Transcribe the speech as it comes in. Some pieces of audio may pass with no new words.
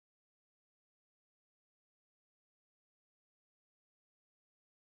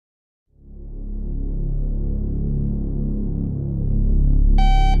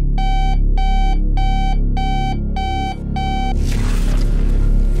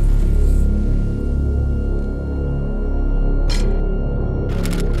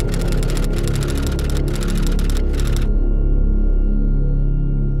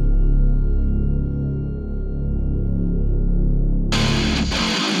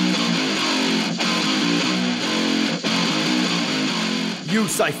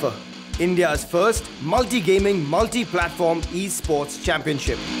Ucypher, India's first multi-gaming, multi-platform esports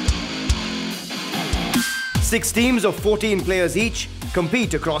championship. 6 teams of 14 players each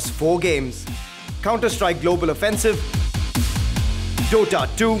compete across 4 games: Counter-Strike Global Offensive, Dota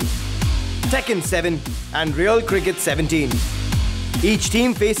 2, Tekken 7 and Real Cricket 17. Each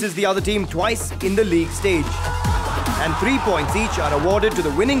team faces the other team twice in the league stage. And 3 points each are awarded to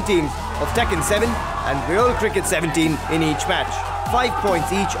the winning teams of Tekken 7 and Real Cricket 17 in each match. 5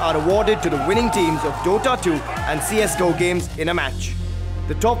 points each are awarded to the winning teams of Dota 2 and CSGO games in a match.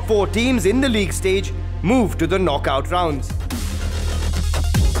 The top 4 teams in the league stage move to the knockout rounds.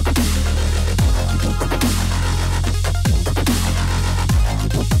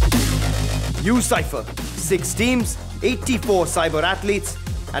 Ucypher, 6 teams, 84 cyber athletes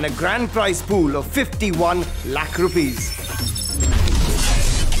and a grand prize pool of 51 lakh rupees.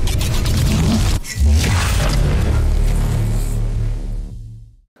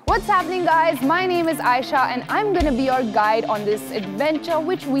 What's happening, guys? My name is Aisha and I'm gonna be your guide on this adventure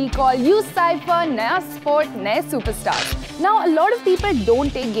which we call Ucypher Naya Sport Naye Superstars. Now, a lot of people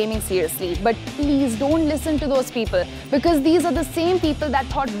don't take gaming seriously, but please don't listen to those people because these are the same people that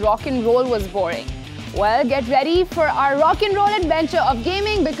thought rock and roll was boring. Well, get ready for our rock and roll adventure of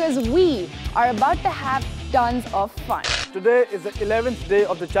gaming because we are about to have tons of fun. Today is the 11th day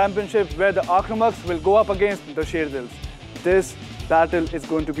of the championship where the Akramaks will go up against the Sherdils. This battle is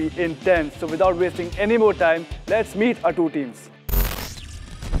going to be intense, so without wasting any more time, let's meet our 2 teams.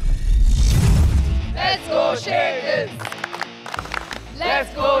 Let's go Sherdils!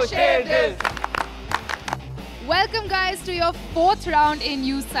 Let's go Sherdils! Welcome guys to your 4th round in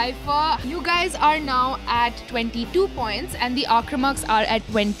Ucypher. You guys are now at 22 points and the Akramaks are at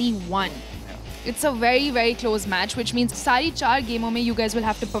 21. It's a very close match, which means सारी 4 गेमों में you guys will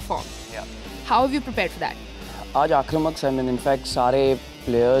have to perform. How have you prepared for that? आज आक्रमक्स है, in fact सारे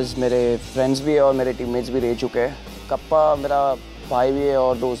players मेरे friends भी है और मेरे टीममेट्स भी रह चुके हैं। कप्पा मेरा भाई भी है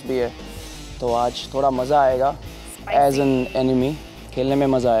और दोस्त भी है, तो आज थोड़ा मज़ा आएगा। एज एन एनिमी खेलने में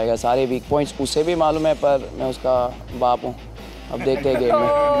मज़ा आएगा। सारे वीक पॉइंट्स उसे भी मालूम है, पर मैं उसका बाप हूँ। अब देखते हैं गेम में।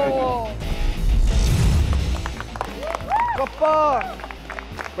 कप्पा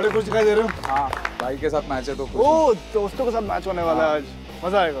बड़े खुश दिखाई दे रहे हो? हाँ, भाई के साथ मैच है तो ओह, दोस्तों के साथ मैच होने वाला है आज।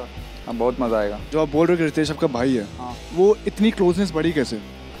 मज़ा आएगा। हाँ, बहुत मज़ा आएगा। जो आप बोल रहे हो कि रितेश आपका भाई है, हाँ, वो इतनी क्लोजनेस बढ़ी कैसे?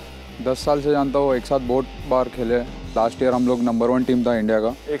 10 साल से जानता हूँ, एक साथ बहुत बार खेले। लास्ट ईयर हम लोग नंबर 1 टीम था इंडिया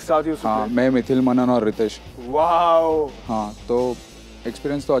का। एक साथ ही? हाँ, मैं, मिथिल, मनन और रितेश। वाओ। हाँ, तो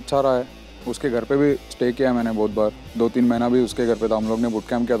एक्सपीरियंस तो अच्छा रहा है। उसके घर पे भी स्टे किया मैंने बहुत बार। 2-3 महीना भी उसके घर पे था। हम लोग ने बूट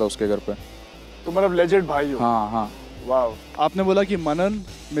कैंप किया था उसके घर पे। तो मतलब लेजेंड भाई हो? हाँ हाँ। वाओ। आपने बोला कि मनन,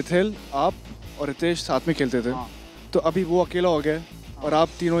 मिथिल, आप और रितेश साथ में खेलते थे। हाँ। तो अभी वो अकेला हो गया और आप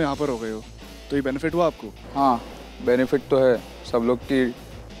तीनों यहाँ पर हो गए हो, तो ये बेनिफिट हुआ आपको? हाँ, बेनिफिट तो है सब लोग की,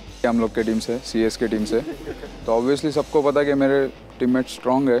 हम लोग के टीम से, CS के टीम से। तो ऑब्वियसली सबको पता है कि मेरे टीममेट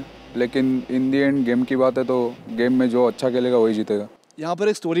स्ट्रॉन्ग है, लेकिन इन दी एंड गेम की बात है तो गेम में जो अच्छा खेलेगा वही जीतेगा। यहाँ पर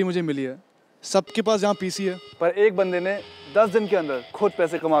एक स्टोरी मुझे मिली है, सबके पास यहाँ PC है, पर एक बंदे ने 10 दिन के अंदर खुद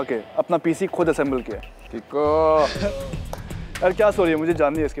पैसे कमा के अपना PC खुद असेंबल किया। यार क्या स्टोरी है, मुझे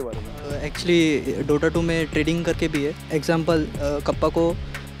जाननी है इसके बारे में। एक्चुअली डोटा 2 में ट्रेडिंग करके भी है। एग्जांपल, कप्पा को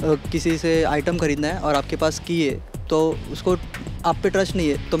किसी से आइटम खरीदना है और आपके पास की है, तो उसको आप पे ट्रस्ट नहीं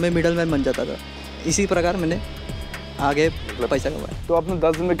है, तो मैं मिडल मैन बन जाता था। इसी प्रकार मैंने आगे पैसा कमाया। तो आपने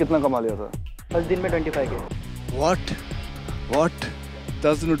 10 दिन में कितना कमा लिया था? 10 दिन में 25 के। व्हाट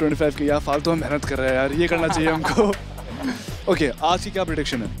 10 दिन में 25 के? यार फालतू में मेहनत कर रहे हैं यार, ये करना चाहिए हमको। ओके, आज की क्या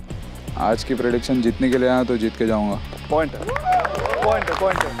प्रेडिक्शन है? आज की प्रेडिक्शन जीतने के लिए आया तो जीत के जाऊंगा। पॉइंट है।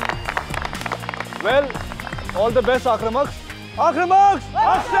 Well, all the best आक्रमक्स।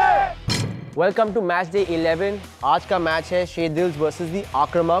 Welcome to match day 11. आज का मैच है Sherdils versus the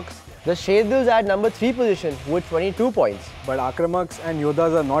Akramaks. The Sherdils are at number 3 position with 22 points. But Akramaks and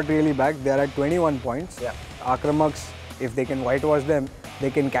Yodas are not really back. They are at 21 points. Yeah. Akramaks, if they can whitewash them,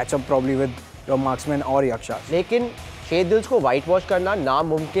 they can catch up probably with your marksmen or yakshas. लेकिन Sherdils को whitewash करना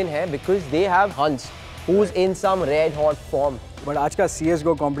नामुमकिन है because they have Hans, who's in some red hot form. But आज का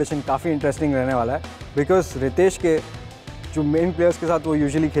CSGO competition काफ़ी interesting रहने वाला है because रितेश के जो मेन प्लेयर्स के साथ वो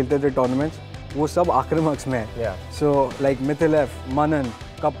यूजुअली खेलते थे टूर्नामेंट्स, वो सब आक्रमक्स में है। So like Mithil, Manan,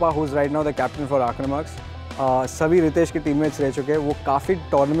 kappa whose right now the captain for आक्रमक्स, सभी रितेश के टीममेट्स रह चुके हैं। वो काफ़ी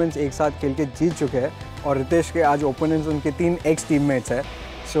टूर्नामेंट्स एक साथ खेल के जीत चुके हैं और रितेश के आज ओपोनेंट्स उनके 3 एक्स टीममेट्स हैं।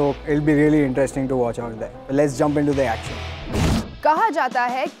 So it will be really interesting to watch out there. Let's jump into the action. कहा जाता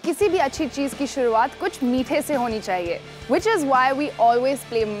है किसी भी अच्छी चीज की शुरुआत कुछ मीठे से होनी चाहिए, which is why we always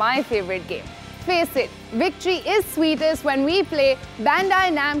play my favorite game. Face it, victory is sweetest when we play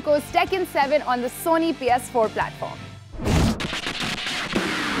Bandai Namco's Tekken 7 on the Sony PS4 platform.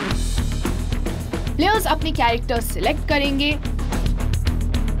 Players अपने कैरेक्टर सिलेक्ट करेंगे।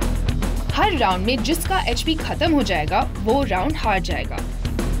 हर राउंड में जिसका एचपी खत्म हो जाएगा वो राउंड हार जाएगा।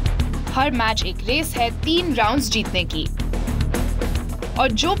 हर मैच एक रेस है 3 राउंड्स जीतने की,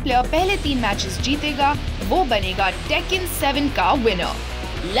 और जो प्लेयर पहले 3 मैचेस जीतेगा वो बनेगा टेकन 7 का winner.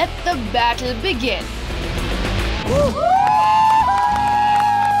 Let the battle begin.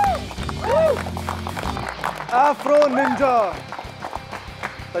 Afro Ninja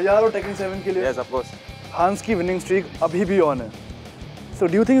तैयार हो टेकन 7 के लिए? Yes, of course. हंस की विनिंग स्ट्रीक अभी भी ऑन है। So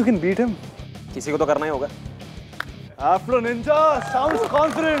do you think you can beat him? किसी को तो करना ही होगा। Afro Ninja sounds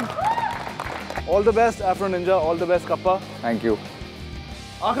confident. All the best, Afro Ninja. All the best, Kappa. Thank you.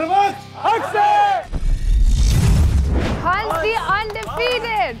 Akramaks, action! Hans the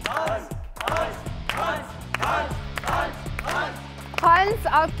undefeated. Hans,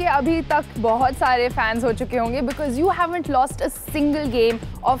 आपके अभी तक बहुत सारे fans हो चुके होंगे because you haven't lost a single game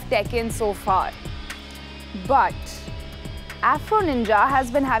of Tekken so far. But Afro Ninja has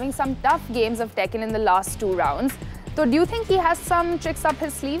been having some tough games of Tekken in the last 2 rounds. So do you think he has some tricks up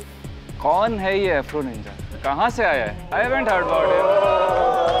his sleeve? कौन है ये Afro Ninja? कहाँ से आया है? I haven't heard about him.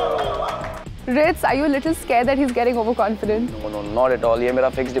 Ritz, are you a little scared that he's getting overconfident? No, not at all. ये मेरा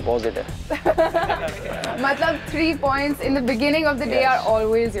fixed deposit है. मतलब 3 points in the beginning of the day are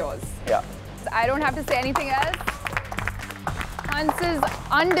always yours. Yeah. I don't have to say anything else. Hans's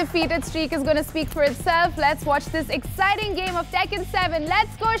undefeated streak is going to speak for itself. Let's watch this exciting game of Tekken 7.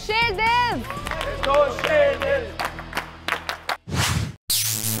 Let's go Sherdils! Let's go Sherdils!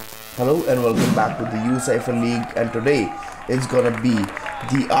 Hello and welcome back to the Ucypher League, and today it's gonna be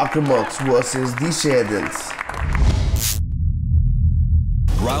the Akramaks versus the Sherdils.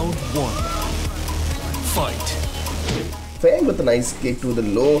 Round 1. Fight. Fang with a nice kick to the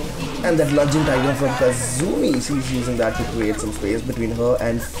low, and that lunging tiger from Kazumi. She's using that to create some space between her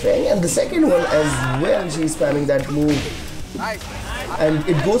and Fang, and the second one as well. She's spamming that move,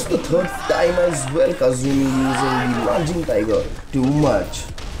 and it goes for the 3rd time as well. Kazumi using the lunging tiger too much.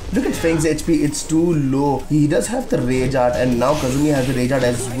 Look at Fang's HP, it's too low. He does have the rage art, and now Kazumi has the rage art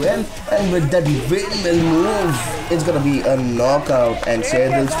as well. And with that windmill move, it's gonna be a knockout, and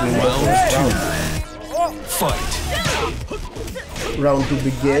Sherdils win the first round. Fight. Round 2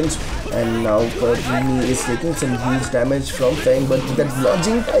 begins, and now Kazumi is taking some huge damage from Fang, but with that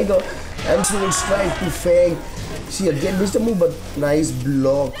lunging tiger and sword strike to Fang, she again missed a move, but nice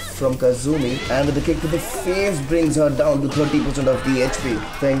block from Kazumi, and with the kick to the face brings her down to 30% of the HP.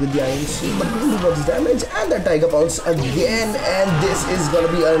 Fang with the iron shield, but couldn't do much damage, and the tiger pounce again, and this is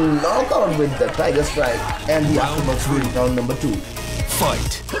gonna be a knockout with the tiger strike, and the Akramaks win round number 2.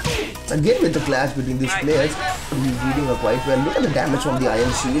 Fight. Again with the clash between these players, he's reading her quite well. Look at the damage from the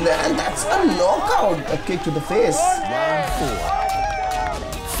iron shield, and that's a knockout. A kick to the face. Round 4.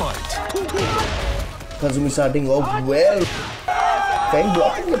 Fight. Kazumi starting off well. Fang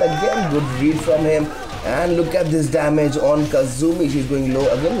blocking it again. Good read from him. And look at this damage on Kazumi. She's going low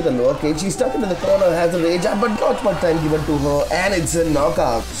again with a lower kick. She's stuck into the corner, has a rage up, but not much time given to her, and it's a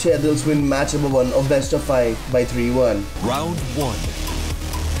knockout. Sherdils win match number 1 of best of 5 by 3-1. Round 1.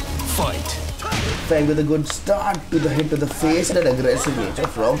 Fight. Fang with a good start to the hit to the face. That aggressive nature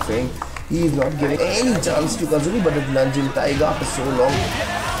from Fang. He is not giving any chance to Kazumi, but that lunging tiger after so long.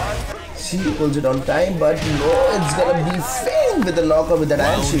 She pulls it on time, but no, it's gonna be Fang with a knockout with that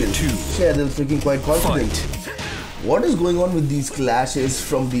iron shield. Sherdils looking quite confident. What is going on with these clashes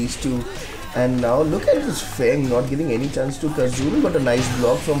from these two? And now look at this Fang not getting any chance to Kazumi, but a nice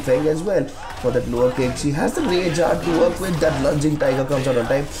block from Fang as well for that lower kick. She has the rage art to work with. That lunging tiger comes out on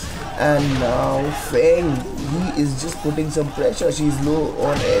time. And now Fang, he is just putting some pressure. She's low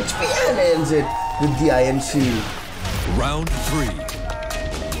on HP and ends it with the iron shield. Round 3.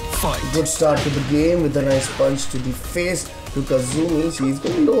 Fight. Good start to the game with a nice punch to the face to Kazumi. She's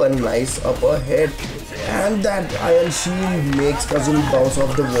going low and nice upper head. And that iron shield makes Kazumi bounce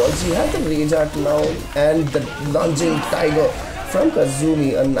off the wall. She has the rage art now, and the lunging tiger from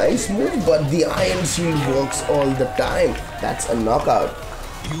Kazumi. A nice move, but the iron shield works all the time. That's a knockout.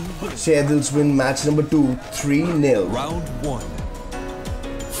 Sherdils win match number 2, 3-0. Round 1.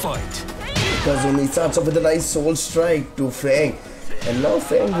 Fight. Kazumi starts off with a nice soul strike to Fang. And now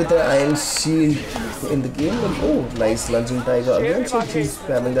Fang with an iron shield in the game. Oh, nice lunging tiger again. So she's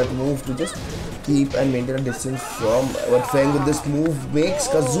spamming that move to just keep and maintain a distance from what Fang with this move makes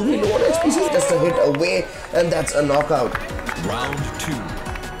Kazumi low on HP. She's just a hit away, and that's a knockout. Round 2.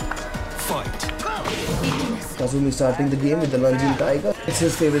 Fight. Kazumi starting the game with the lunging tiger. It's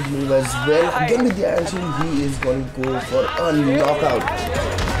his favorite move as well. Again with the iron shield, he is going to go for a knockout.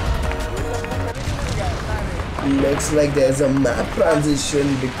 Looks like there's a map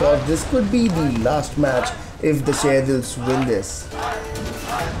transition because this could be the last match if the Sherdils win this.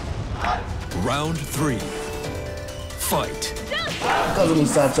 Round 3. Fight. Kazumi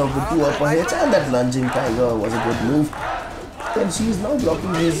starts off with 2 upper hits and that lunging tiger was a good move. Then she's now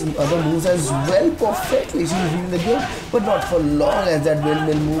blocking his other moves as well perfectly. She's reading the game, but not for long as that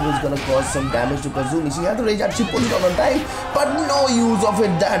windmill move is going to cause some damage to Kazumi. She has the rage art, she pulls it on time, but no use of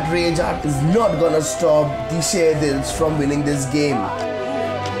it. That rage art is not going to stop the Sherdils from winning this game.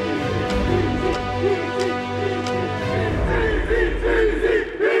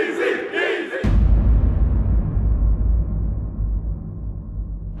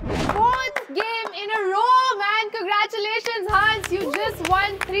 Congratulations, Hans! You just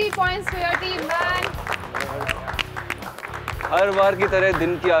won 3 points for your team, man. हर बार की तरह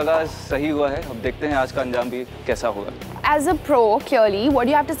दिन की आगाज सही हुआ है. अब देखते हैं आज का अंजाम भी कैसा होगा. As a pro, clearly, what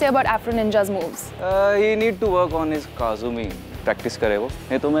do you have to say about Afro Ninja's moves? He need to work on his Kazumi. Practice करे वो.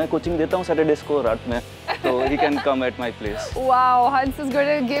 नहीं तो मैं coaching देता हूँ Saturdays को रात में. So he can come at my place. Wow, Hans is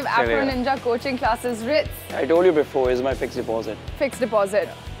going to give Afro Ninja coaching classes. Ritz. I told you before, is my fixed deposit. Fixed deposit.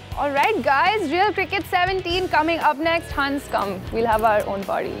 Alright guys, Real Cricket 17 coming up next. Hans, come. We'll have our own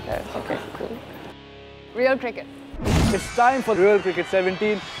party here. Okay, cool. Real Cricket. It's time for Real Cricket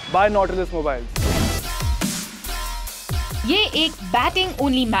 17 by Nautilus Mobiles. ये एक batting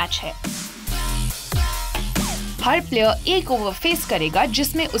only match है. हर player एक over face करेगा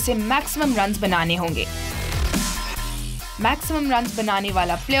जिसमें उसे maximum runs बनाने होंगे. Maximum runs बनाने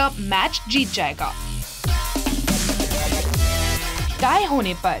वाला प्लेयर मैच जीत जाएगा. टाई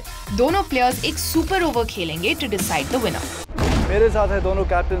होने पर दोनों प्लेयर्स एक सुपर ओवर खेलेंगे टू डिसाइड द विनर. मेरे साथ है दोनों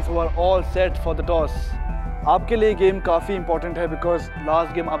captains who are all set for the toss. आपके लिए गेम काफी इंपॉर्टेंट है बिकॉज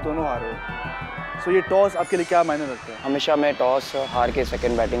लास्ट गेम आप दोनों हारे हो. सो ये टॉस आपके लिए क्या मायने रखते हैं? हमेशा मैं टॉस हार के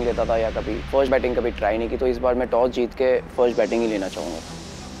सेकंड बैटिंग लेता था या कभी फर्स्ट बैटिंग कभी ट्राई नहीं की. तो इस बार मैं टॉस जीत के फर्स्ट बैटिंग ही लेना चाहूँगा.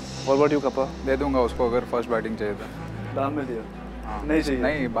 What about you, Kappa? दे दूंगा उसको अगर फर्स्ट बैटिंग चाहिए था. दाम में दिया? नहीं चाहिए.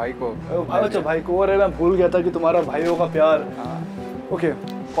 नहीं भाई को. अच्छा भाई को. अरे मैं भूल गया था कि तुम्हारा भाइयों का प्यार. ओके,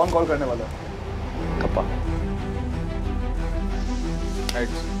 कौन कॉल करने वाला है? कप्पा.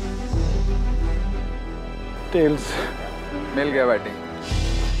 हेड्स. टेल्स. मिल गया batting.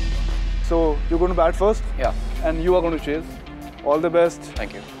 So you're going to bat first? Yeah. And you are going to chase. All the best.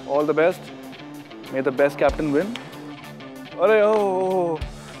 Thank you. All the best. May the best captain win. अरे ओह,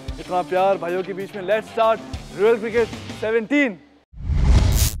 इतना प्यार भाइयों के बीच में. Let's start Real Cricket 17.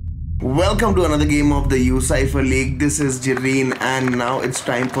 Welcome to another game of the Ucypher League. This is Jireen and now it's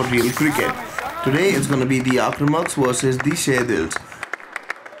time for Real Cricket. Today it's going to be the Akramaks versus the Sherdils.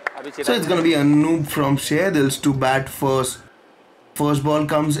 So it's going to be a noob from Sherdils to bat first. First ball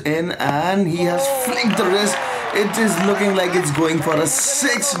comes in and he has flicked the wrist. It is looking like it's going for a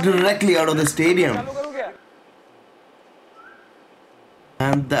 6 directly out of the stadium.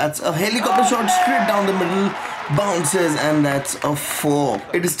 And that's a helicopter shot straight down the middle. Bounces and that's a 4.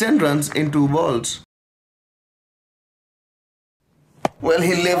 It is 10 runs in 2 balls. Well,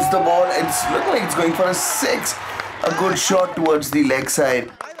 he lifts the ball. It's looking like it's going for a 6. A good shot towards the leg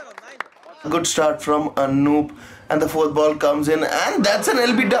side. A good start from Anoop. And the fourth ball comes in and that's an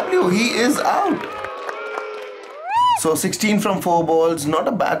LBW. He is out. So 16 from 4 balls, not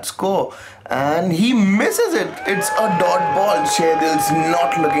a bad score. And he misses it. It's a dot ball. Sherdils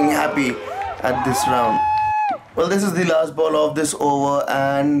not looking happy at this round. Well, this is the last ball of this over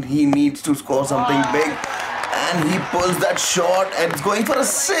and he needs to score something big. And he pulls that shot and it's going for a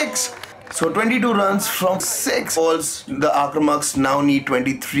 6. So 22 runs from 6 balls. The Akramaks now need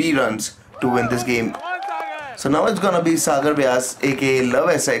 23 runs to win this game. So now it's gonna be Sagar Vyas aka Love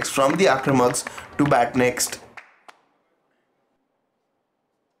SX from the Akramaks to bat next.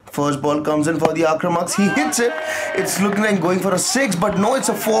 First ball comes in for the Akramaks. He hits it. It's looking like going for a 6, but no, it's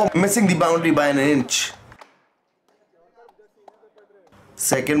a 4, missing the boundary by an inch.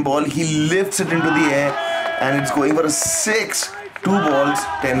 Second ball, he lifts it into the air and it's going for a 6. 2 balls,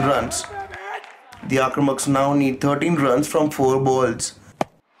 10 runs. The Akramaks now need 13 runs from 4 balls.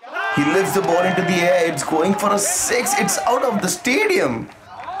 He lifts the ball into the air. It's going for a 6. It's out of the stadium.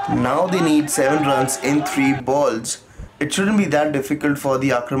 Now they need 7 runs in 3 balls. It shouldn't be that difficult for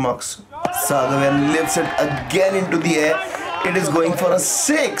the Akramaks. Sagavan lifts it again into the air. It is going for a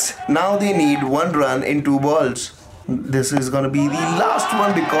 6. Now they need 1 run in 2 balls. This is going to be the last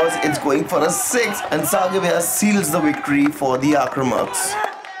one because it's going for a 6 and Sagavya seals the victory for the Akramaks.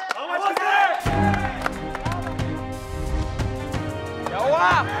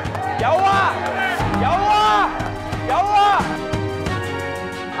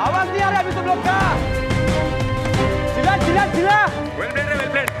 आवाज नहीं आ रहा अभी तुम लोग का. चिल्ला चिल्ला चिल्ला. Well played,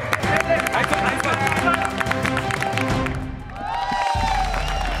 well played. Nice one, nice one.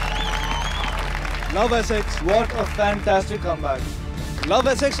 Love Essex, what a fantastic comeback. Love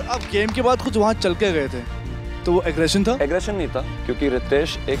Essex अब गेम के बाद कुछ वहाँ चल के गए थे, तो वो एग्रेशन था? एग्रेशन नहीं था, क्योंकि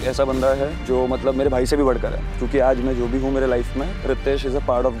रितेश एक ऐसा बंदा है जो मतलब मेरे भाई से भी बढ़कर है, क्योंकि आज मैं जो भी हूँ मेरे लाइफ में, Ritesh is a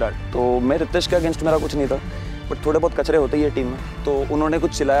part of that. तो मैं रितेश के अगेंस्ट मेरा कुछ नहीं था, बट थोड़े बहुत कचरे होते ही है टीम में, तो उन्होंने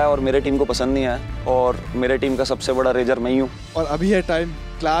कुछ चिल्लाया और मेरे टीम को पसंद नहीं आया, और मेरे टीम का सबसे बड़ा रेजर मैं ही हूँ। और अभी है time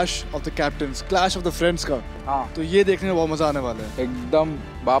clash of the captains, clash of the friends का। हाँ, तो ये देखने में बहुत मजा आने वाला है। एकदम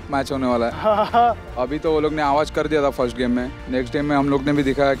बाप मैच होने वाला है। अभी तो वो लोग ने आवाज कर दिया था फर्स्ट गेम में, नेक्स्ट गेम में हम लोग ने भी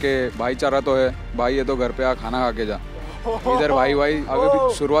दिखाया कि भाईचारा तो है, भाई ये तो घर पे आ खाना खा के जा, इधर भाई अभी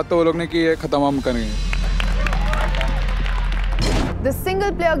भी शुरुआत तो वो लोग ने की है, खत्म हम करेंगे। The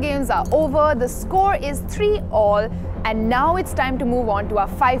single player games are over, the score is 3-all, and now it's time to move on to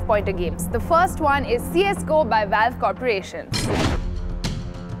our 5-pointer games. The first one is CSGO by Valve Corporation.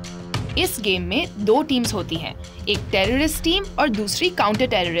 इस गेम में 2 टीम्स होती हैं, एक terrorist team और दूसरी counter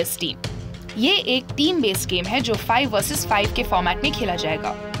terrorist team. ये एक team based game है जो 5 वर्सेस 5 के फॉर्मेट में खेला जाएगा।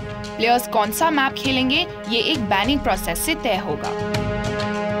 प्लेयर्स कौन सा मैप खेलेंगे ये एक बैनिंग प्रोसेस से तय होगा।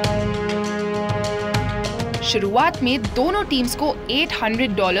 शुरुआत में दोनों टीम्स को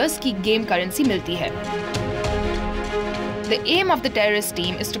 $800 की गेम करेंसी मिलती है। The aim of the terrorist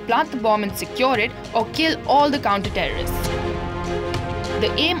team is to plant the bomb and secure it or kill all the counter-terrorists. The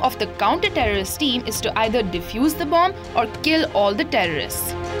aim of the counter-terrorist team is to either defuse the bomb or kill all the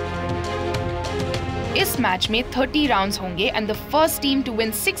terrorists. इस match में 30 rounds होंगे and the first team to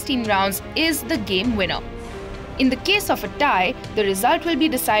win 16 rounds is the game winner. In the case of a tie, the result will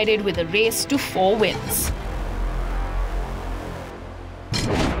be decided with a race to 4 wins.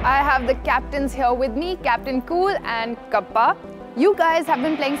 I have the captains here with me, Captain Cool and Kappa. You guys have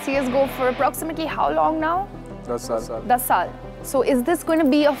been playing CSGO for approximately how long now? 10 साल। 10 साल. So is this going to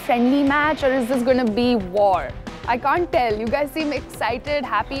be a friendly match or is this going to be war? I can't tell. You guys seem excited,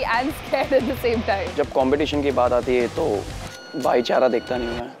 happy and scared at the same time. जब competition की बात आती है तो भाईचारा देखता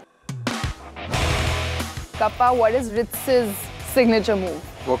नहीं मैं। Kappa, what is Ritz's signature move?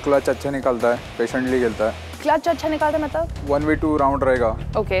 वो क्लच अच्छा निकालता है, पेशेंटली खेलता है। क्लच अच्छा निकालता है मतलब? 1v2 राउंड रहेगा।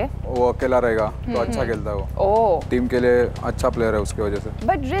 Okay. वो अकेला रहेगा तो अच्छा खेलता है वो। Oh. टीम के लिए अच्छा प्लेयर है उसकी वजह से।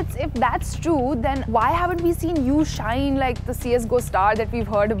 But Ritz, if that's true, then why haven't we seen you shine like the CSGO star that we've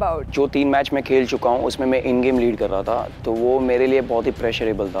heard about? जो 3 मैच मैं खेल चुका हूँ उसमें मैं इन गेम लीड कर रहा था, तो वो मेरे लिए बहुत ही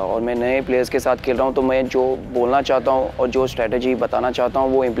प्रेशरेबल था, और मैं नए प्लेयर्स के साथ खेल रहा हूँ तो मैं जो बोलना चाहता हूँ और जो स्ट्रेटजी बताना चाहता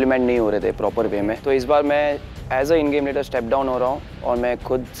हूँ वो इम्प्लीमेंट नहीं हो रहे थे प्रॉपर वे में। तो इस बार मैं as a in game leader step down हो रहा हूँ और मैं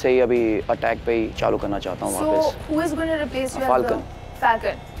खुद से ही अभी अटैक पे ही चालू करना चाहता हूँ वापस। So who is going to replace you Falcon. as the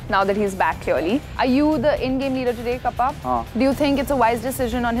Falcon? Now that he's back clearly, are you the in-game leader today, Kappa? हाँ। Do you think it's a wise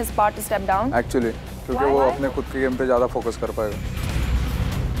decision on his part to step down? Actually, क्योंकि वो अपने खुद के game पे ज़्यादा focus कर पाएगा।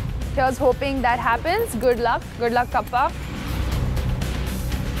 Here's hoping that happens. Good luck, Kappa.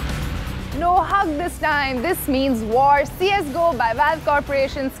 No hug this time. This means war. CSGO by Valve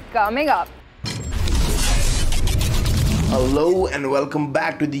Corporation's coming up. Hello and welcome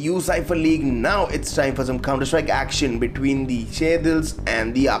back to the Ucypher League. Now it's time for some Counter-Strike action between the Sherdils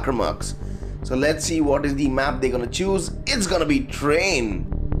and the Akramaks. So let's see what is the map they're gonna choose. It's gonna be Train.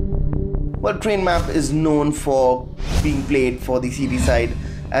 Well, Train map is known for being played for the CT side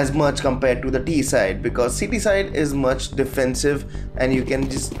as much compared to the T side, because CT side is much defensive and you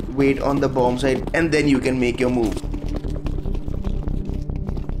can just wait on the bomb side and then you can make your move.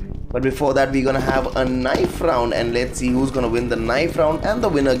 But before that, we're gonna have a knife round and let's see who's gonna win the knife round, and the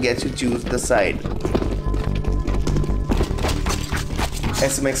winner gets to choose the side.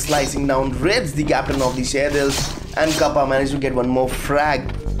 SMX slicing down Ritz, the captain of the Sherdils, and Kappa managed to get one more frag.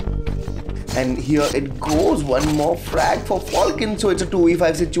 And here it goes, one more frag for Falcon, so it's a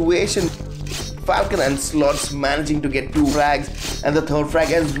 2v5 situation. Falcon and Slots managing to get 2 frags and the 3rd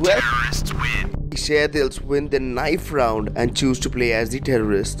frag as well. The Sherdils win the knife round and choose to play as the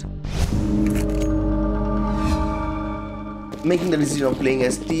terrorist. Making the decision of playing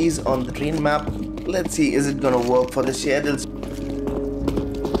as T's on the Train map. Let's see, is it gonna work for the Sherdils?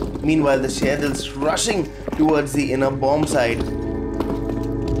 Meanwhile, the Sherdils rushing towards the inner bomb side.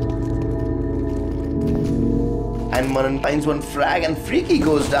 And Manan finds one frag and Freaky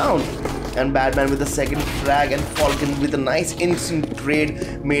goes down. And Batman with the 2nd frag, and Falcon with a nice instant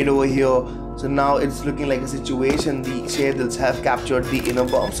trade made over here. So now it's looking like a situation the Sherdils have captured the inner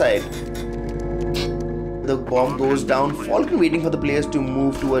bomb side. The bomb goes down, Falcon waiting for the players to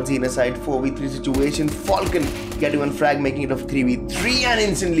move towards the inner side. 4v3 situation, Falcon getting one frag, making it of 3v3, and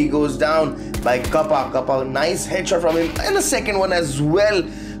instantly goes down by Kappa. Kappa, nice headshot from him, and a second one as well.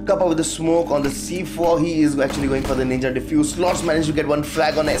 Kappa with the smoke on the C4. He is actually going for the ninja defuse. Slots managed to get one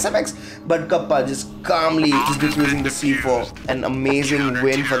frag on SMX, but Kappa just calmly is defusing the C4. An amazing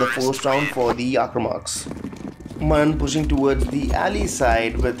win for the first round for the Akramaks. Manan pushing towards the alley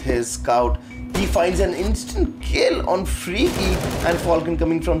side with his scout. He finds an instant kill on Freaky, and Falcon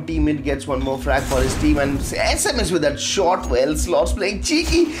coming from team mid gets one more frag for his team, and SMS with that shot. Well, Slots playing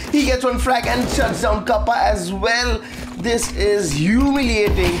cheeky. He gets one frag and shuts down Kappa as well. This is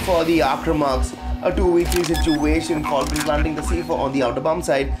humiliating for the Akramaks. A 2v3 situation. Falcon planting the C4 on the outer bomb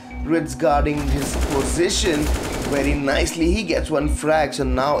side. Ritz guarding his position very nicely. He gets one frag, so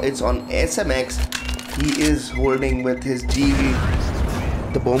now it's on SMX. He is holding with his GV.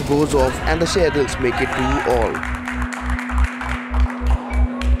 The bomb goes off and the Sherdils make it 2-all.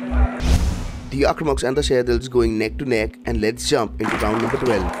 The Akramaks and the Sherdils going neck to neck, and let's jump into round number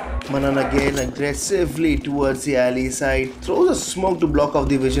 12. Manan again aggressively towards the alley side, throws a smoke to block off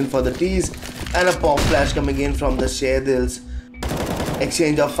the vision for the T's, and a pop flash coming in from the Sherdils.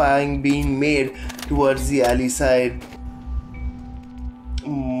 Exchange of firing being made towards the alley side.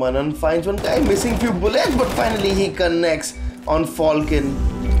 Manan finds one guy missing few bullets, but finally he connects on Falcon.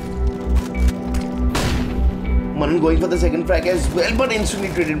 Manan going for the second frag as well, but instantly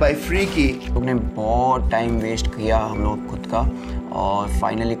traded by Freaky. हमने बहुत time waste किया हम लोग खुद का, और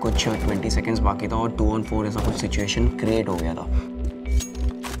finally कुछ 20 seconds बाकी था और 2-on-4 ऐसा कुछ सिचुएशन क्रिएट हो गया था.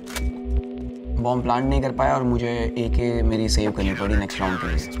 बॉम्ब प्लांट नहीं कर पाया और मुझे AK मेरी सेव करनी पड़ी नेक्स्ट राउंड के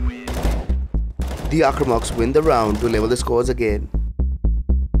लिए. The Akramaks win the round to level the scores again.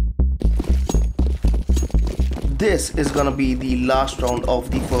 This is gonna be the last round of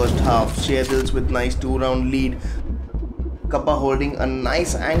the first half. Sherdils with nice 2-round lead. Kappa holding a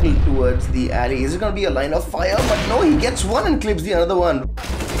nice angle towards the alley. Is it gonna be a line of fire? But no, he gets one and clips the other one.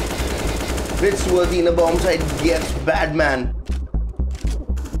 Ritz towards the inner bomb side gets Badman.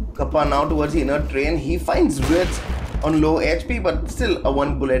 Kappa now towards the inner train. He finds Ritz on low HP, but still a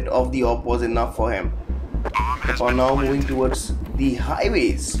one bullet of the op was enough for him. Kappa now moving towards the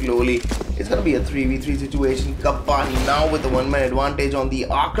highway slowly. It's gonna be a 3v3 situation. Kappa now with the one-man advantage on the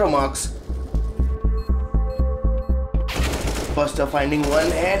Akramaks. Buster finding one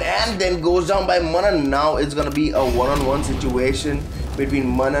head and then goes down by Manan. Now it's gonna be a one-on-one situation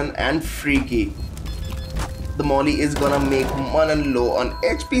between Manan and Freaky. The molly is gonna make Manan low on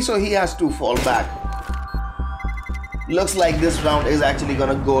HP, so he has to fall back. Looks like this round is actually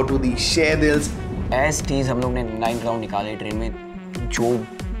gonna go to the Sherdils. S Ts हम लोग ने 9 round निकाले train में, जो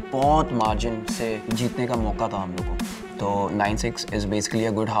बहुत margin से जीतने का मौका था हम लोग को. तो 9-6 is basically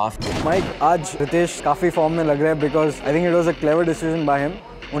a good half. Mic, आज रितेश काफ़ी फॉर्म में लग रहा है because I think it was a clever decision by him.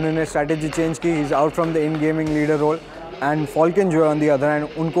 उन्होंने स्ट्रैटेजी चेंज की. He is out from the in gaming leader role, and Falcon जो है ऑन दी अदर हैंड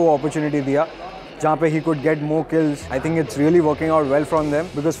उनको अपॉर्चुनिटी दिया जहाँ पे he could get more kills. I think it's really working out well from them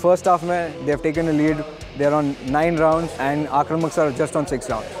because first half में they have taken a lead. They are on 9 rounds and Akramaks are just on 6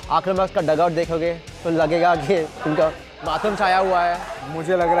 rounds. Akramaks का dugout देखोगे तो लगेगा कि उनका मातम छाया हुआ है.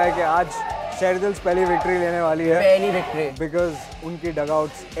 मुझे लग रहा है कि आज Sherdils पहली विक्ट्री लेने वाली है. पहली विक्ट्री. Because उनकी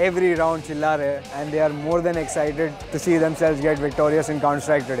डगआउट्स every round चिल्ला रहे हैं and they are more than excited to see themselves get victorious in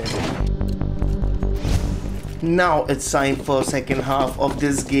Counter-Strike today. Now it's time for second half of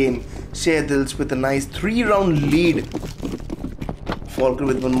this game. Sherdils with a nice 3-round lead. Falcon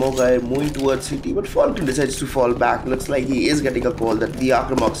with one more guy moving towards City, but Falcon decides to fall back. Looks like he is getting a call that the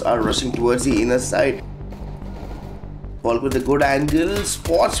Akramaks are rushing towards the inner side. Falcon with a good angle,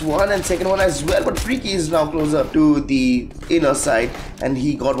 spots one and second one as well, but Freaky is now closer to the inner side and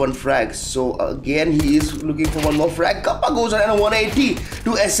he got one frag. So again he is looking for one more frag. Kappa goes on a 180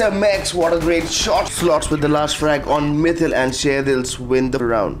 to SMX. What a great shot. Slots with the last frag on Mythil, and Sherdils win the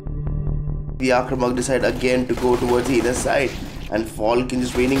round. The Akramaks decide again to go towards the inner side, and Falcon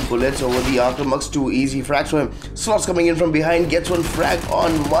is raining bullets over the Akramaks. 2 easy frags for him. Slots coming in from behind, gets one frag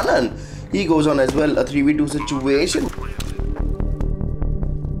on Manan. He goes on as well, a 3v2 situation.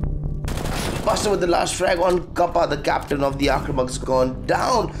 Buster with the last frag on Kappa, the captain of the Akramaks, gone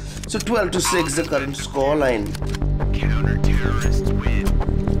down. So 12-6 the current scoreline. Counter-terrorists win.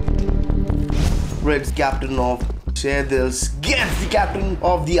 Ritz, captain of Sherdils, gets the captain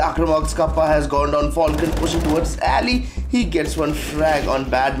of the Akramaks. Kappa has gone down. Falcon pushing towards alley. He gets one frag on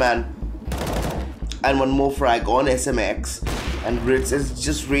Badman and one more frag on SMX, and Ritz is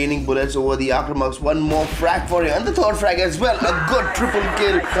just raining bullets over the Akramaks. One more frag for him and the third frag as well. A good triple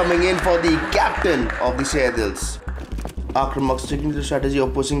kill coming in for the captain of the Sherdils. Akramaks sticking to the strategy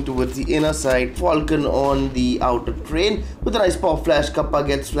of pushing towards the inner side. Falcon on the outer train with a nice pop flash. Kappa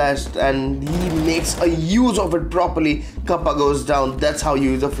gets flashed and he makes a use of it properly. Kappa goes down. That's how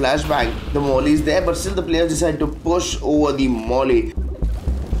you use a flashbang. The molly is there, but still the players decide to push over the molly.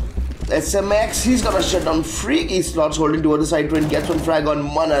 SMX, he's got a shutdown freaky slots holding towards the side twin, gets one frag on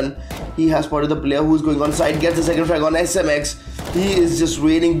Manan. He has spotted the player who's going on side, gets the second frag on SMX. He is just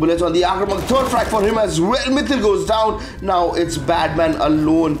raining bullets on the Akramaks. Third frag for him as well. Mithil goes down. Now it's Badman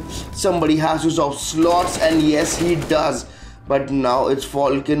alone. Somebody has to stop slots, and yes, he does. But now it's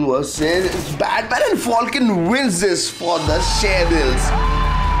Falcon versus it's Badman, and Falcon wins this for the Sherdils.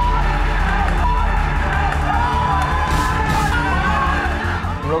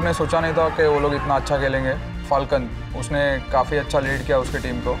 हम लोग ने सोचा नहीं था कि वो लोग इतना अच्छा खेलेंगे। फाल्कन उसने काफ़ी अच्छा लीड किया उसकी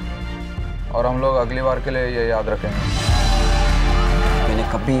टीम को, और हम लोग अगली बार के लिए ये याद रखेंगे। मैंने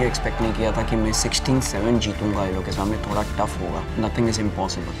कभी ये एक्सपेक्ट नहीं किया था कि मैं 16-7 जीतूंगा ये लोग के सामने। थोड़ा टफ होगा, नथिंग इज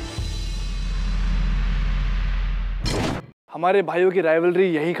इम्पॉसिबल। हमारे भाइयों की राइवलरी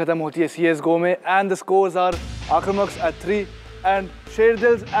यही खत्म होती है CS:GO में, and the scores are Akramaks at 3 and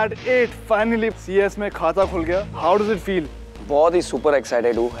Sherdils at 8। Finally CS में खाता खुल गया। How does it feel? बहुत ही सुपर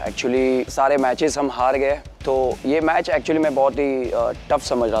एक्साइटेड हूँ। एक्चुअली सारे मैचेस हम हार गए, तो ये मैच एक्चुअली मैं बहुत ही टफ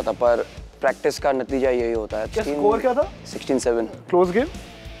समझ रहा था, पर प्रैक्टिस का नतीजा यही होता है। क्या स्कोर क्या था? 16-7। Close game?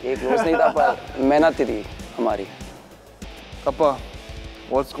 ये क्लोज नहीं था, पर मेहनत थी हमारी। Kappa,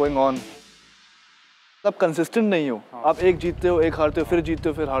 what's going on? आप कंसिस्टेंट नहीं हो। आप एक जीतते हो, एक हारते हो, फिर जीतते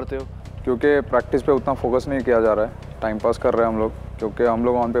हो, फिर हारते हो। क्योंकि प्रैक्टिस पे उतना फोकस नहीं किया जा रहा है, टाइम पास कर रहे हैं हम लोग। क्योंकि हम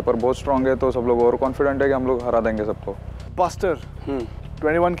लोग ऑन पेपर बहुत स्ट्रांग है, तो सब लोग ओवर कॉन्फिडेंट है कि हम लोग हरा देंगे सबको। Buster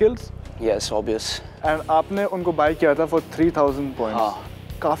 21 kills? Yes, obvious. And आपने उनको बाय किया था फॉर 3000 पॉइंट्स। हाँ,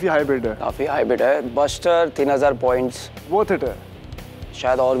 काफ़ी हाई बिड है। काफ़ी हाई बिड है। बस्टर 3000 पॉइंट्स वर्थ इट है?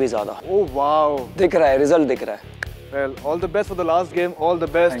 शायद और भी ज़्यादा। ओह वाओ, दिख रहा है, रिजल्ट दिख रहा है। Well, all the best for the last game, all the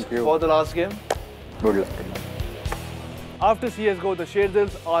best for the last game. Good luck. After CS:GO, the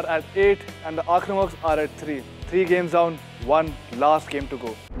Sherdils are at 8 and the Akramaks are at 3. 3 games down, 1 last game to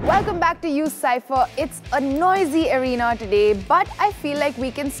go. Welcome back to Ucypher. It's a noisy arena today, but I feel like we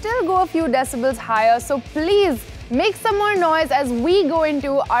can still go a few decibels higher. So please make some more noise as we go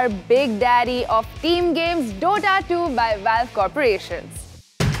into our big daddy of team games, Dota 2 by Valve Corporations.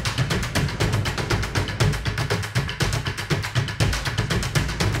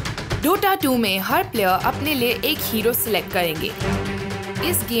 Dota 2 में हर player अपने लिए एक hero select करेंगे।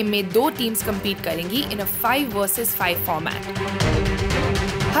 इस game में 2 teams compete करेंगी इन अ 5 versus 5 format.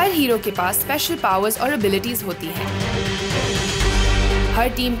 हर hero के पास special powers और एबिलिटीज होती हैं। हर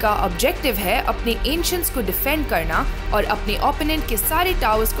टीम का ऑब्जेक्टिव है अपने एंशिएंट्स को डिफेंड करना और अपने ओपोनेंट के सारे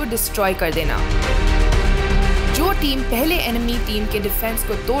टावर्स को डिस्ट्रॉय कर देना। जो टीम पहले एनिमी टीम के डिफेंस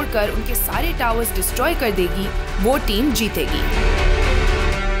को तोड़कर उनके सारे टावर्स डिस्ट्रॉय कर देगी, वो टीम जीतेगी।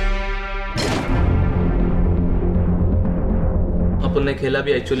 अपन ने खेला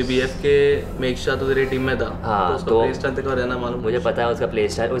भी एक्चुअली BF के मेक्शा तो तेरी टीम में था। हाँ, तो उसका प्ले स्टाइल तेरे रहना मालूम? मुझे पता है उसका प्ले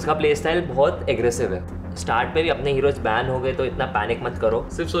स्टाइल बहुत एग्रेसिव है। स्टार्ट पे भी अपने हीरोज बैन हो गए, तो इतना पैनिक मत करो।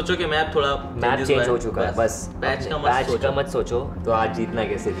 सिर्फ सोचो कि मैप चेंज हो चुका है, बस पैच का मत सोचो। तो आज जीतना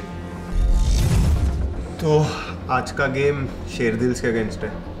कैसे भी। तो आज का गेम शेरदिल्स के अगेंस्ट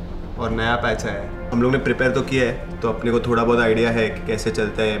है और नया पैच आया है। हम लोग ने प्रिपेयर तो किया है, तो अपने को थोड़ा बहुत आइडिया है कि कैसे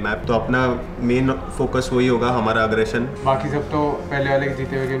चलता है मैप। तो अपना मेन फोकस वही होगा, हमारा अग्रेशन। बाकी सब तो पहले वाले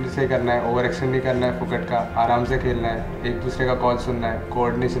जीते हुए गेम से करना है, ओवर एक्शन नहीं करना है, फुकट का आराम से खेलना है, एक दूसरे का कॉल सुनना है,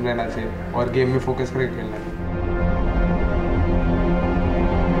 कोऑर्डिनेशन रहना चाहिए और गेम में फोकस करके खेलना है।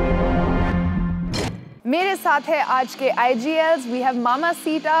 मेरे साथ है आज के IGLs. We have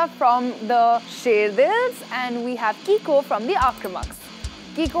Mamacita from the Sherdils and we have Kiko from the Akramaks.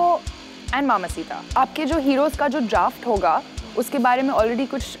 Kiko and Mamacita, आपके जो हीरोज का जो ड्राफ्ट होगा उसके बारे में ऑलरेडी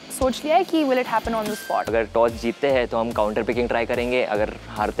कुछ सोच लिया है कि will it happen on the spot? अगर टॉस जीतते हैं तो हम काउंटर पिकिंग ट्राई करेंगे, अगर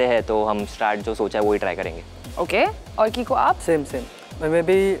हारते हैं तो हम स्टार्ट जो सोचा है वही ट्राई करेंगे। ओके, और Kiko आप? सेम मैं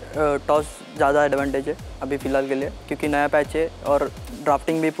भी टॉस ज़्यादा एडवांटेज है अभी फ़िलहाल के लिए, क्योंकि नया पैच है और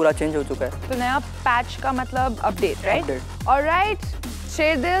ड्राफ्टिंग भी पूरा चेंज हो चुका है। तो नया पैच का मतलब update, right? Alright,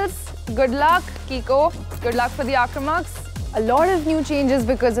 Sherdils, good luck. Kiko, good luck for the Akramaks. A lot of new changes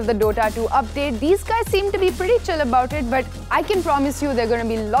because of the Dota 2 update. These guys seem to be pretty chill about it, but I can promise you there are going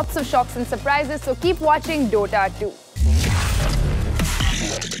to be lots of shocks and surprises, so keep watching Dota 2.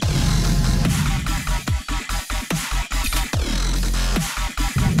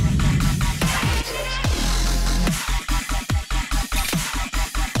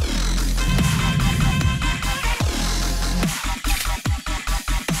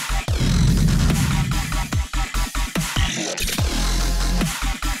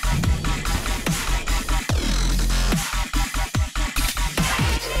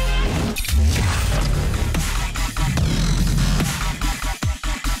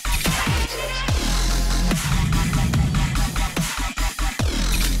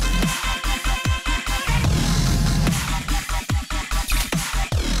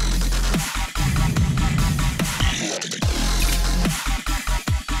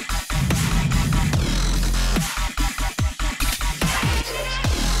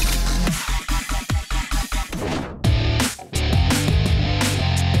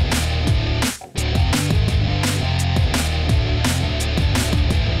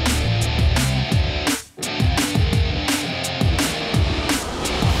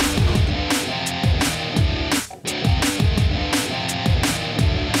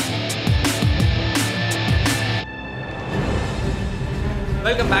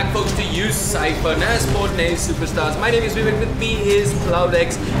 back, folks, to Ucypher, Sport Superstars. My name is Vivek, with me is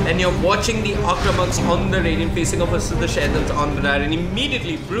CloudX, and you're watching the Akramaks on the Radiant facing off versus the Sherdils on the Rad, and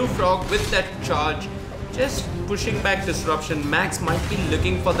immediately Blue Frog with that charge, just pushing back Disruption. Max might be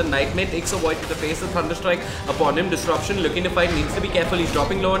looking for the Nightmare, takes a void to the face of Thunderstrike upon him. Disruption looking to fight, needs to be careful, he's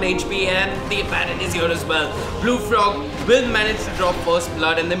dropping low on HP, and the Abaddon is here as well. Blue Frog will manage to drop first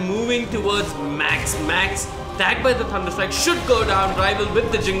blood, and then moving towards Max. Max, tagged by the Thunderstrike, should go down. Rival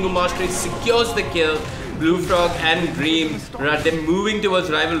with the Jingu Mastery secures the kill. Blue Frog and Dream, they're moving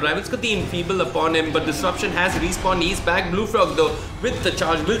towards Rival. Rival's got the Enfeeble upon him, but Disruption has respawned. He's back. Blue Frog, though, with the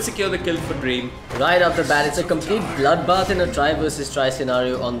charge, will secure the kill for Dream. Right off the bat, it's a complete bloodbath in a try versus try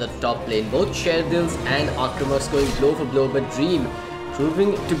scenario on the top lane. Both Sherdils and Akramaks going blow for blow, but Dream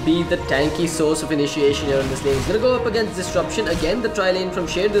proving to be the tanky source of initiation here in this lane. He's going to go up against Disruption. Again, the tri lane from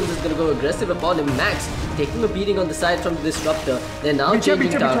Sherdils is going to go aggressive upon him. Max taking a beating on the side from the Disruptor. They're now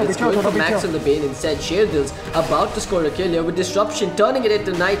changing targets, going for Max on the Bane instead. Sherdils about to score a kill here with Disruption turning it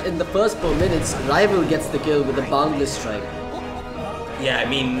into Night in the first 4 minutes. Rival gets the kill with a boundless strike. Yeah, I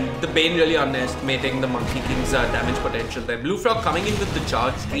mean, the Bane really underestimating the Monkey King's damage potential there. Blue Frog coming in with the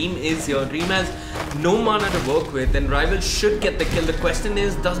charge. Dream is here. Dream has no mana to work with, and Rival should get the kill. The question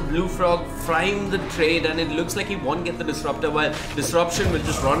is, does Blue Frog prime the trade? And it looks like he won't get the Disruptor, while Disruption will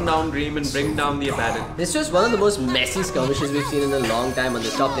just run down Dream and bring down the Abaddon. This was one of the most messy skirmishes we've seen in a long time on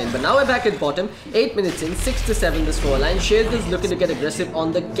the top lane. But now we're back at bottom. 8 minutes in, 6-7 the scoreline. Sherdils looking to get aggressive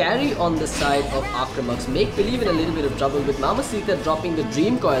on the carry on the side of Akramaks. Make believe in a little bit of trouble with Mamacita dropping the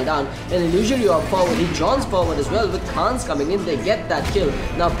Dream Coil down, and illusory orb forward. He draws forward as well with Khans coming in. They get that kill.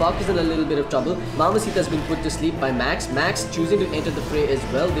 Now Puck is in a little bit of trouble. Mamacita has been put to sleep by Max. Max choosing to enter the fray as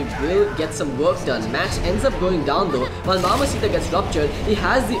well. They will get some work done. Max ends up going down though, while Mamacita gets ruptured. He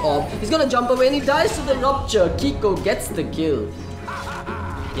has the orb. He's gonna jump away and he dies to the rupture. Kiko gets the kill.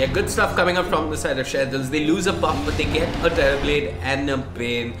 Yeah, good stuff coming up from the side of Sherdils. They lose a buff, but they get a Terrorblade and a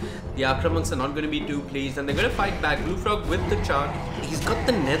Bane. The Akramaks are not going to be too pleased, and they're going to fight back. Blue Frog with the charge. He's got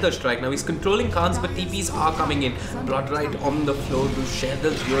the Nether Strike. Now he's controlling Khans, but TPs are coming in. Blood right on the floor. Do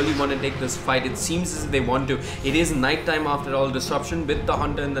Sherdils really want to take this fight? It seems as if they want to. It is nighttime after all. Disruption with the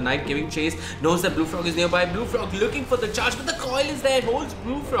Hunter in the night giving chase. Knows that Blue Frog is nearby. Blue Frog looking for the charge, but the coil is there. Holds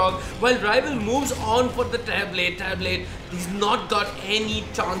Blue Frog, while Rival moves on for the Terrorblade. Terrorblade, he's not got any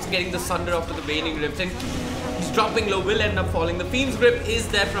chance of getting the Sunder after the Waning Rift, and he's dropping low, will end up falling. The Fiend's Grip is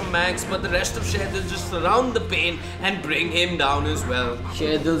there from Max, but the rest of Sherdils just surround the Bane and bring him down as well.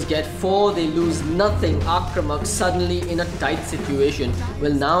 Sherdils get 4, they lose nothing. Akramaks suddenly in a tight situation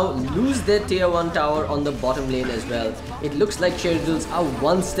will now lose their tier 1 tower on the bottom lane as well. It looks like Sherdils are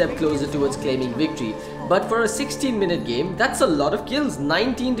one step closer towards claiming victory. But for a 16-minute game, that's a lot of kills.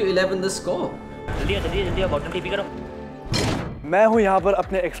 19-11 the score. मैं हूँ यहाँ पर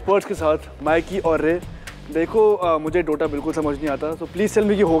अपने experts के साथ, Mikey और रे। देखो मुझे डोटा बिल्कुल समझ नहीं आता, तो प्लीज़ टेल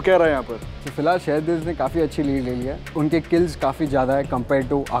मी कि हो क्या रहा है यहाँ पर। तो फिलहाल शेरडिल्स ने काफ़ी अच्छी लीड ले लिया। उनके किल्स काफ़ी ज़्यादा है कंपेयर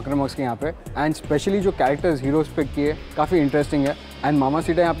टू आक्रमक्स के यहाँ पे, एंड स्पेशली जो कैरेक्टर्स हीरोज पिक किए काफ़ी इंटरेस्टिंग है। एंड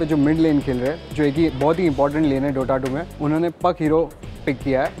मामासीटा यहाँ पे जो मिड लेन खेल रहे हैं, जो एक ही बहुत ही इंपॉर्टेंट लेन है डोटा 2 में, उन्होंने पक हीरो पिक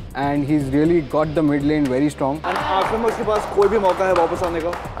किया है, and he is really got the mid lane very strong. And आक्रमक्स के पास कोई भी मौका है वापस आने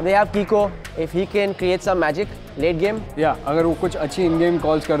का। They have Kiko. If he can create some magic late game, अगर वो कुछ अच्छी इन गेम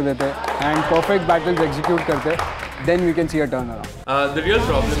कॉल्स कर देते एंड परफेक्ट बैटल्स एग्जीक्यूट करते, then we can see a turnaround. The real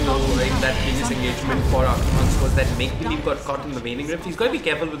problem though in that previous engagement for Akramaks was that Make Believe got caught in the Waning Rift. He's got to be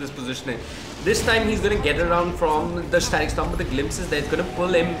careful with his positioning. This time he's going to get around from the Static Storm, but the glimpses there. It's going to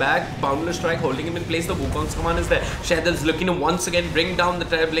pull him back. Boundless Strike holding him in place. The Wukong's command is there. Sherdils looking to once again bring down the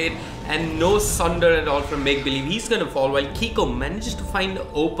Terrorblade, and no Sunder at all from Make Believe. He's going to fall while Kiko manages to find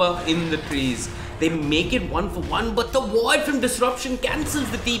Opa in the trees. They make it 1-for-1, but the Void from Disruption cancels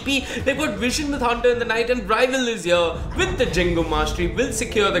the TP. They've got Vision with Hunter in the night, and Rival is here with the Jingu Mastery, will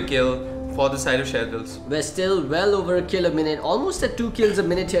secure the kill for the side of Sherdils. We're still well over a kill a minute, almost at 2 kills a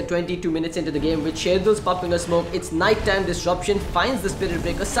minute here, 22 minutes into the game with Sherdils popping a smoke. It's nighttime. Disruption finds the Spirit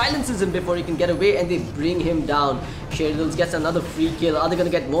Breaker, silences him before he can get away, and they bring him down. Sherdils gets another free kill. Are they going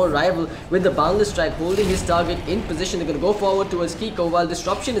to get more? Rival with the Boundless Strike holding his target in position. They're going to go forward towards Kiko while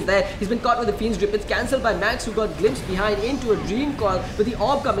Disruption is there. He's been caught with the Fiend's Grip. It's cancelled by Max, who got glimpsed behind into a Dream Coil with the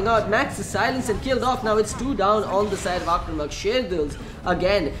orb coming out. Max is silenced and killed off. Now it's 2 down on the side of Akramaks. Sherdils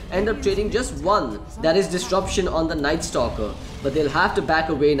again end up trading just 1. That is Disruption on the Night Stalker. But they'll have to back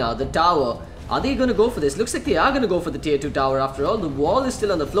away now. The tower, are they going to go for this? Looks like they are going to go for the tier 2 tower after all. The wall is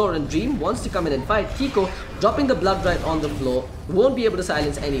still on the floor and Dream wants to come in and fight. Kiko dropping the blood right on the floor. Won't be able to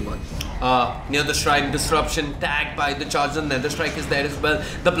silence anyone. near the shrine. Disruption tagged by the charge. The nether strike is there as well.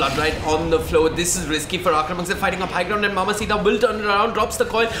 The blood right on the floor. This is risky for Akramaks. They're fighting up high ground, and Mamacita will turn around, drops the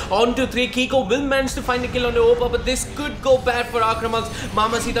coil onto 3. Kiko will manage to find a kill on the Opa, but this could go bad for Akramaks.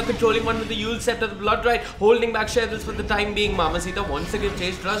 Mamacita controlling one with the Yule Scepter. The blood right holding back Sherdils for the time being. Mamacita wants to give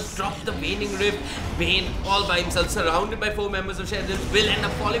chase. Does drop the Waning Rift. Bane all by himself, surrounded by 4 members of Sherdils, will end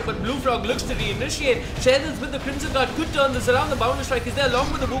up falling, but Blue Frog looks to reinitiate. Sherdils with the Crimson Guard could turn this around. The Boundary Strike is there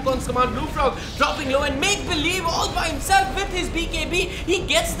along with the Wukon's command. Blue Frog dropping low and make believe all by himself with his BKB. He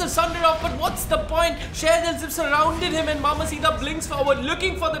gets the Sunder off, but what's the point? Sherdils have surrounded him, and Mamacita blinks forward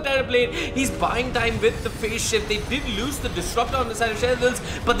looking for the Terror Blade. He's buying time with the phase shift. They did lose the Disruptor on the side of Sherdils,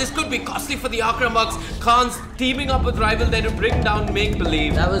 but this could be costly for the Akramaks. Khans teaming up with Rival there to bring down Make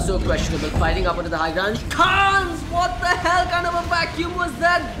Believe. That was so questionable. Fighting up onto the high ground. Khans! What the hell kind of a vacuum was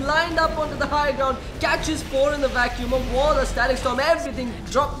that? Blind up onto the high ground. Catches 4 in the vacuum. A wall, a static storm, everything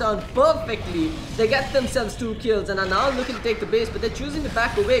dropped down perfectly. They get themselves 2 kills and are now looking to take the base, but they're choosing to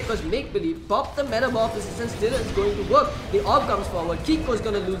back away because Make Believe popped the Metamorphosis and still it's going to work. The orb comes forward. Kiko's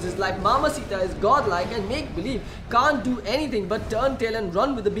gonna lose his life. Mamacita is godlike, and Make Believe can't do anything but turn tail and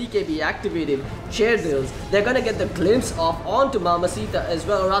run with the BKB activated. Sherdils, they're gonna get the glimpse off onto Mamacita as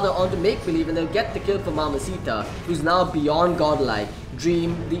well, or rather onto Make Believe, and they'll get the kill for Mamacita, who's now beyond godlike.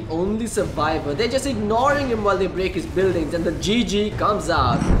 Dream, the only survivor. They're just ignoring him while they break his buildings, and the GG comes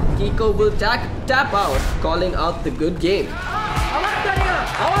out. Kiko will tap out, calling out the good game.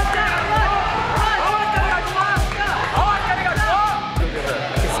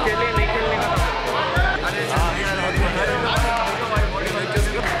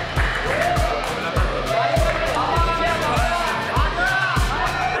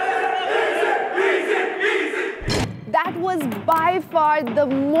 That was by far the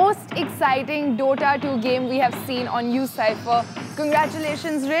most exciting Dota 2 game we have seen on Ucypher.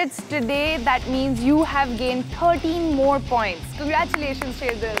 Congratulations, Ritz. Today, that means you have gained 13 more points. Congratulations,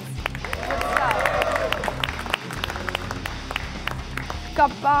 Sherdils.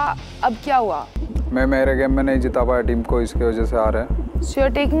 Kappa, अब क्या हुआ? मैं मेरे game में नहीं जिता पाया team को, इसकी वजह से हार है. So you're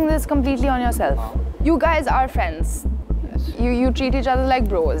taking this completely on yourself. You guys are friends. You treat each other like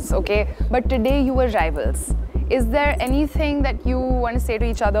bros, okay? But today you were rivals. Is there anything that you want to say to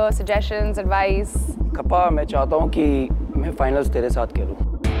each other? Suggestions, advice? Kappa, मैं चाहता हूँ कि मैं finals तेरे साथ खेलूँ.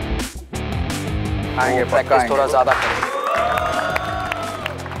 आएंगे, practice थोड़ा ज़्यादा करें.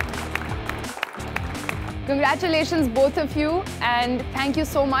 Congratulations, both of you, and thank you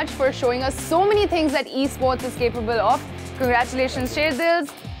so much for showing us so many things that esports is capable of. Congratulations, Sherdils.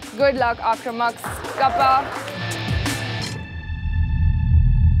 Good luck, Akramaks, Kappa.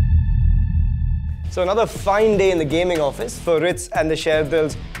 So another fine day in the gaming office for Ritz and the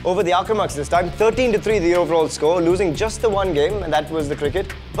Sherdils over the Akramaks this time. 13-3 the overall score, losing just the one game, and that was the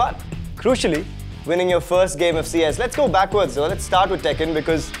cricket. But crucially, winning your first game of CS. Let's go backwards though. Let's start with Tekken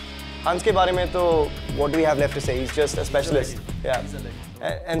because Hans ke bare mein to what do we have left to say? He's just a specialist. Yeah.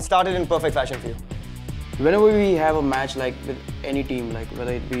 And started in perfect fashion for you. Whenever we have a match like with any team, like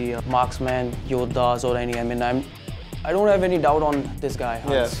whether it be marksman, Yodhas or any, I mean, I don't have any doubt on this guy,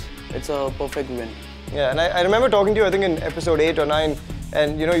 Hans. Yeah. It's a perfect win. Yeah, and I remember talking to you, I think in episode 8 or 9,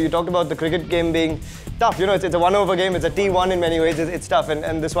 and you know, you talked about the cricket game being tough. You know, it's a one-over game, it's a T1 in many ways, it's tough,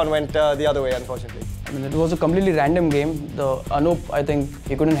 and this one went the other way, unfortunately. I mean, it was a completely random game. The Anup, I think,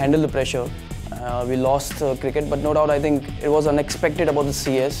 he couldn't handle the pressure. We lost cricket, but no doubt, I think it was unexpected about the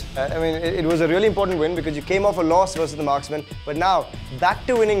CS. I mean, it was a really important win because you came off a loss versus the marksman, but now back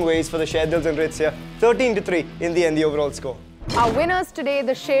to winning ways for the Sherdils and Ritz here. 13-3 in the end, the overall score. Our winners today,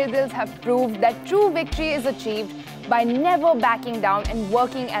 the Sherdils, have proved that true victory is achieved by never backing down and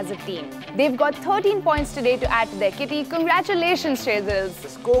working as a team. They've got 13 points today to add to their kitty. Congratulations, Sherdils. The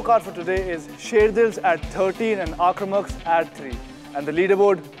scorecard for today is Sherdils at 13 and Akramaks at 3. And the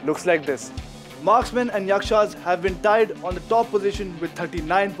leaderboard looks like this. Marksmen and Yakshas have been tied on the top position with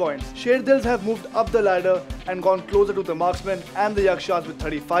 39 points. Sherdils have moved up the ladder and gone closer to the Marksmen and the Yakshas with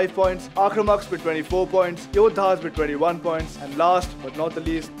 35 points, Akramaks with 24 points, Yodhas with 21 points, and last but not the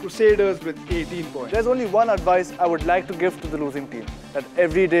least, Crusaders with 18 points. There's only one advice I would like to give to the losing team, that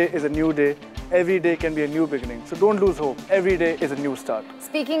every day is a new day. Every day can be a new beginning. So don't lose hope. Every day is a new start.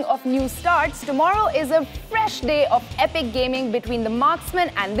 Speaking of new starts, tomorrow is a fresh day of epic gaming between the Marksmen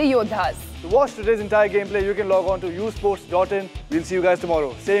and the Yodhas. To watch today's entire gameplay, you can log on to usports.in. We'll see you guys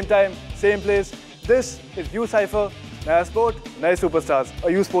tomorrow. Same time, same place. This is Ucypher, Naya Sport, Naya Superstars, a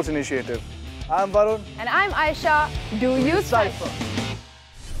Usports initiative. I'm Varun. And I'm Aisha. Do Ucypher.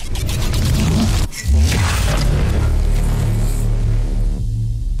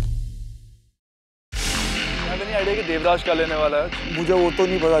 Have any idea कि देवराज क्या लेने वाला है? मुझे वो तो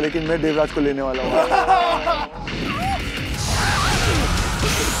नहीं पता, लेकिन मैं देवराज को लेने वाला हूँ।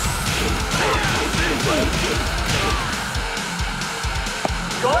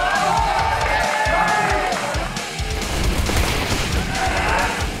 Go!